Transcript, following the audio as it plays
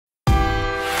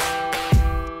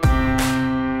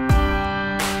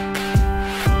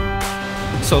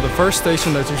So the first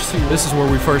station that you see, this is where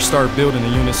we first start building the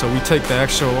unit. So we take the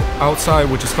actual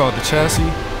outside, which is called the chassis.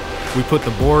 We put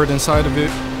the board inside of it.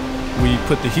 We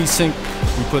put the heat sink.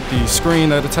 We put the screen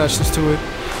that attaches to it.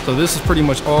 So this is pretty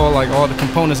much all the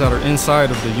components that are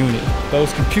inside of the unit.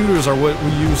 Those computers are what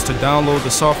we use to download the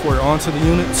software onto the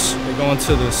units. They go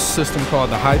into this system called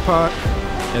the HiPod,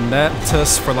 and that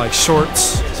tests for like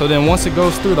shorts. So then once it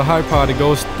goes through the HiPod, it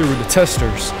goes through the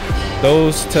testers.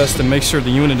 Those test to make sure the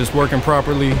unit is working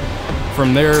properly.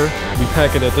 From there, we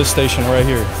pack it at this station right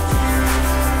here.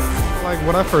 Like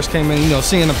when I first came in,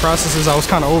 seeing the processes, I was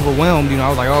kind of overwhelmed. I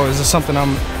was like, oh, is this something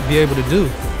I'm be able to do?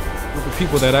 With the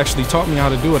people that actually taught me how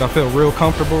to do it, I felt real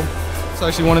comfortable. It's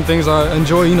actually one of the things I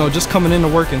enjoy, just coming into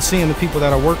work and seeing the people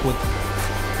that I work with.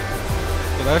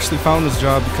 But I actually found this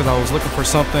job because I was looking for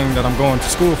something that I'm going to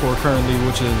school for currently,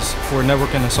 which is for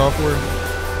networking and software.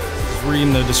 Just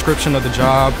reading the description of the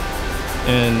job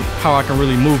and how I can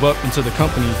really move up into the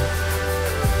company.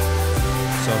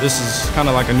 So this is kind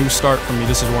of like a new start for me.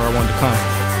 This is where I wanted to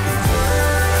come.